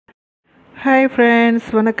Hi friends,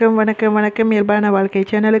 வணக்கம் வணக்கம் வணக்கம். இயல்பான வாழ்க்கை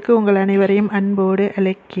சேனலுக்கு உங்கள் அனைவரையும் அன்போடு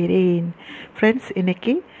அழைக்கிறேன். ஃப்ரெண்ட்ஸ்,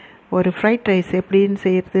 இன்றைக்கி ஒரு ஃப்ரைட் ரைஸ் எப்படின்னு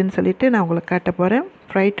செய்கிறதுன்னு சொல்லிவிட்டு நான் உங்களுக்கு காட்ட போகிறேன்.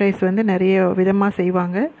 ஃப்ரைட் ரைஸ் வந்து நிறைய விதமாக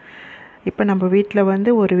செய்வாங்க. இப்போ நம்ம வீட்டில்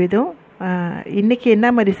வந்து ஒரு விதம் இன்றைக்கி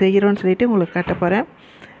என்ன மாதிரி செய்கிறோன்னு சொல்லிவிட்டு உங்களுக்கு காட்ட போகிறேன்.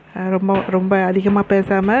 ரொம்ப அதிகமாக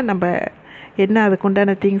பேசாமல் நம்ம என்ன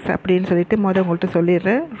அதுக்குண்டான திங்ஸ் அப்படின்னு சொல்லிட்டு உங்கள்கிட்ட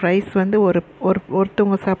சொல்லிடுறேன். ரைஸ் வந்து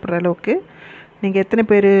ஒருத்தவங்க சாப்பிட்ற அளவுக்கு நீங்கள் எத்தனை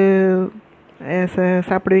பேர்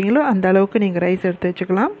சாப்பிடுவீங்களோ அந்த அளவுக்கு நீங்கள் ரைஸ் எடுத்து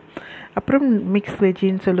வச்சுக்கலாம். அப்புறம் மிக்ஸ்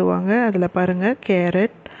வெஜ்ஜின்னு சொல்லுவாங்க. அதில் பாருங்கள்,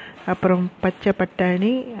 கேரட், அப்புறம் பச்சை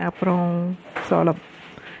பட்டாணி, அப்புறம் சோளம்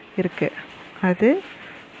இருக்குது. அது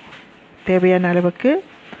தேவையான அளவுக்கு.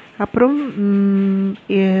 அப்புறம்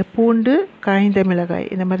பூண்டு, காய்ந்த மிளகாய்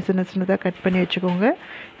இந்த மாதிரி சின்ன சின்னதாக கட் பண்ணி வச்சுக்கோங்க.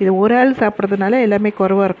 இது ஒரு ஆள் சாப்பிட்றதுனால எல்லாமே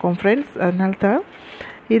குறைவாக இருக்கும் ஃப்ரெண்ட்ஸ். அதனால தான்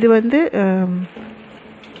இது வந்து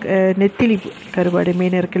நெத்திலி கருவாடு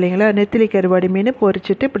மீன் இருக்குது இல்லைங்களா, நெத்திலி கருவாடு மீன்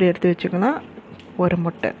பொரிச்சிட்டு இப்படி எடுத்து வச்சுக்கலாம். ஒரு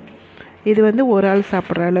முட்டை. இது வந்து ஒரு ஆள்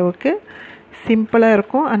சாப்பிட்ற அளவுக்கு சிம்பிளாக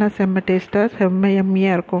இருக்கும், ஆனால் செம்ம டேஸ்ட்டாக செம்ம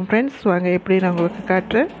எம்மியாக இருக்கும் ஃப்ரெண்ட்ஸ். வாங்க எப்படி நான் உங்களுக்கு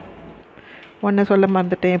காட்டுறேன். ஒன்று சொல்ல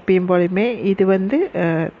மறந்துட்டேன் எப்பயும் போலையுமே, இது வந்து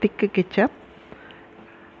திக்கு கிச்சாப்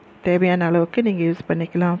தேவையான அளவுக்கு நீங்கள் யூஸ்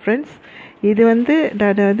பண்ணிக்கலாம் ஃப்ரெண்ட்ஸ். இது வந்து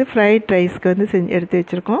நான் வந்து ஃப்ரைட் ரைஸ்க்கு வந்து எடுத்து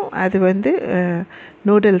வச்சுருக்கோம். அது வந்து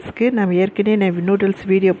நூடுல்ஸ்க்கு நான் ஏற்கனவே நூடுல்ஸ்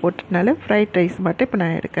வீடியோ போட்டதுனால ஃப்ரைட் ரைஸ் மட்டும் இப்போ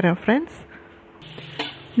நான் எடுக்கிறேன் ஃப்ரெண்ட்ஸ்.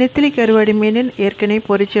 நெத்திலி கருவாடு மீன் ஏற்கனவே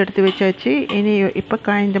பொரித்து எடுத்து வச்சாச்சு. இனி இப்போ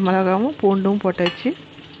காய்ந்த மிளகாவும் பூண்டும் போட்டாச்சு.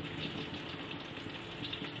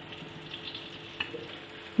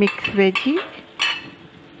 Mix veggie.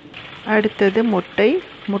 அடுத்தது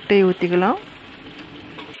முட்டை ஊற்றிக்கலாம்.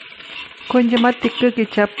 கொஞ்சமாக திக்கு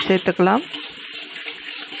கிச்சாப் சேர்த்துக்கலாம்.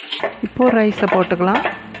 இப்போது ரைஸை போட்டுக்கலாம்.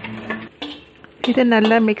 இதை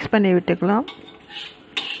நல்லா மிக்ஸ் பண்ணி விட்டுக்கலாம்.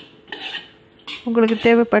 உங்களுக்கு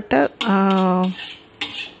தேவைப்பட்ட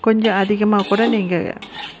கொஞ்சம் அதிகமாக கூட நீங்கள்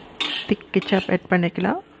திக் கிச்சாப் ஆட்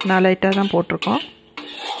பண்ணிக்கலாம். 4 ஐட்டம் தான் போட்டிருக்கோம்.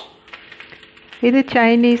 இது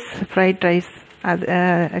சைனீஸ் ஃப்ரைட் ரைஸ். அது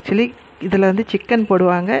ஆக்சுவலி இதில் வந்து சிக்கன்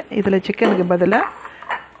போடுவாங்க. இதில் சிக்கனுக்கு பதிலாக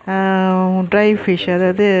ட்ரை ஃபிஷ்,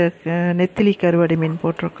 அதாவது நெத்திலி கருவாடு மீன்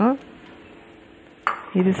போட்டிருக்கோம்.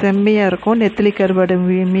 இது செம்மையாக இருக்கும். நெத்திலி கருவாடு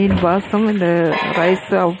மீன் வாசம் இந்த ரைஸ்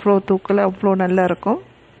அவ்வளோ தூக்கல், அவ்வளோ நல்லா இருக்கும்.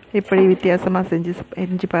 இப்படி வித்தியாசமாக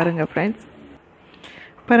செஞ்சு பாருங்கள் ஃப்ரெண்ட்ஸ்.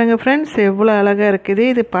 பாருங்கள் ஃப்ரெண்ட்ஸ், எவ்வளோ அழகாக இருக்குது.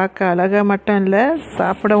 இது பார்க்க அழகாக மட்டும் இல்லை,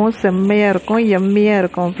 சாப்பிடவும் செம்மையாக இருக்கும், எம்மியாக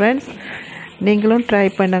இருக்கும் ஃப்ரெண்ட்ஸ். நீங்களும் ட்ரை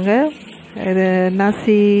பண்ணுங்கள். இது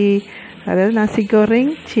நசி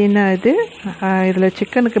கோரிங் சீனா. இதில்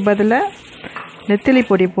சிக்கனுக்கு பதிலாக நெத்திலி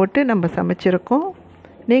பொடி போட்டு நம்ம சமைச்சிருக்கோம்.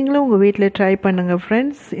 நீங்களும் உங்கள் வீட்டில் ட்ரை பண்ணுங்கள்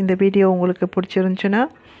ஃப்ரெண்ட்ஸ். இந்த வீடியோ உங்களுக்கு பிடிச்சிருந்துச்சுன்னா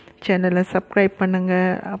சேனலை சப்ஸ்கிரைப்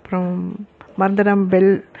பண்ணுங்கள். அப்புறம் மறந்துடாம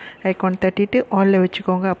பெல் ஐக்கான் தட்டிட்டு ஆலில்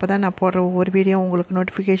வச்சுக்கோங்க. அப்போ தான் நான் போடுற ஒவ்வொரு வீடியோ உங்களுக்கு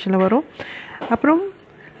நோட்டிஃபிகேஷனில் வரும். அப்புறம்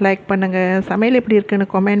லைக் பண்ணுங்கள், சமையல் எப்படி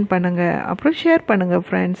இருக்குன்னு கமெண்ட் பண்ணுங்கள், அப்புறம் ஷேர் பண்ணுங்கள்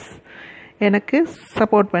ஃப்ரெண்ட்ஸ். எனக்கு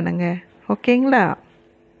சப்போர்ட் பண்ணுங்கள், ஓகேங்களா?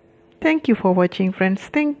 Thank you for watching friends.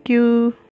 Thank you.